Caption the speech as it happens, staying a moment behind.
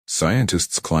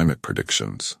Scientists' climate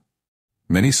predictions.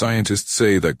 Many scientists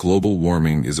say that global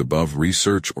warming is above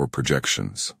research or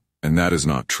projections, and that is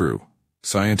not true.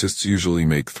 Scientists usually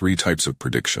make three types of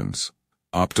predictions: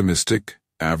 optimistic,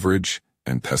 average,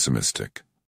 and pessimistic.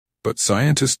 But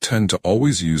scientists tend to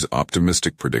always use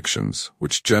optimistic predictions,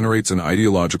 which generates an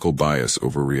ideological bias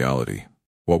over reality.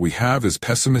 What we have is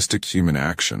pessimistic human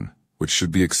action, which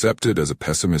should be accepted as a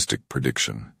pessimistic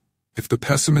prediction. If the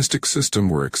pessimistic system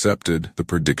were accepted, the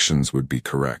predictions would be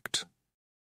correct.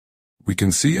 We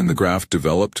can see in the graph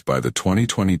developed by the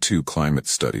 2022 climate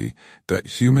study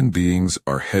that human beings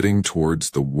are heading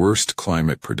towards the worst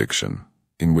climate prediction,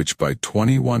 in which by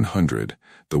 2100,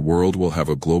 the world will have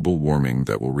a global warming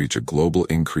that will reach a global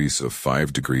increase of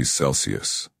 5 degrees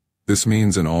Celsius. This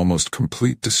means an almost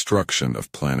complete destruction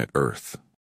of planet Earth.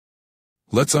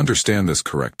 Let's understand this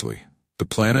correctly. The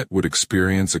planet would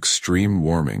experience extreme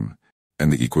warming,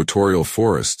 and the equatorial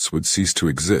forests would cease to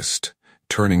exist,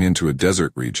 turning into a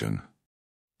desert region.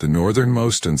 The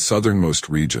northernmost and southernmost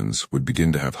regions would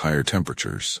begin to have higher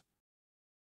temperatures.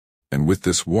 And with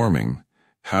this warming,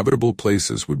 habitable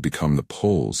places would become the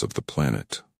poles of the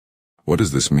planet. What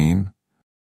does this mean?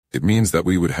 It means that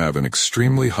we would have an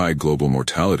extremely high global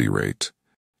mortality rate,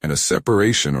 and a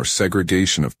separation or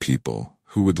segregation of people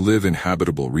who would live in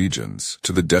habitable regions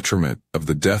to the detriment of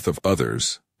the death of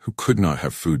others who could not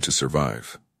have food to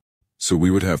survive. So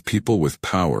we would have people with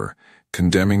power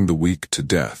condemning the weak to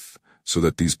death so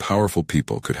that these powerful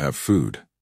people could have food.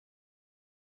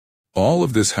 All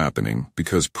of this happening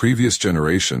because previous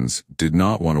generations did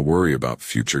not want to worry about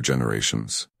future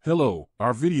generations. Hello,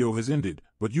 our video has ended,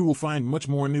 but you will find much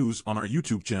more news on our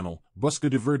YouTube channel, Busca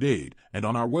de Verdade, and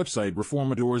on our website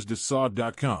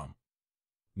reformadoresdesod.com.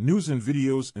 News and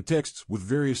videos and texts with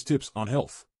various tips on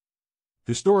health,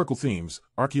 historical themes,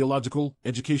 archaeological,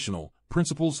 educational,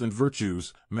 principles and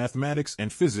virtues, mathematics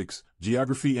and physics,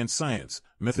 geography and science,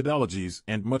 methodologies,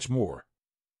 and much more.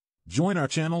 Join our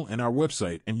channel and our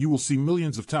website and you will see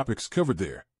millions of topics covered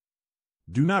there.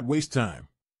 Do not waste time.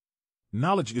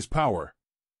 Knowledge is power.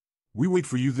 We wait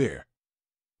for you there.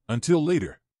 Until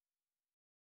later.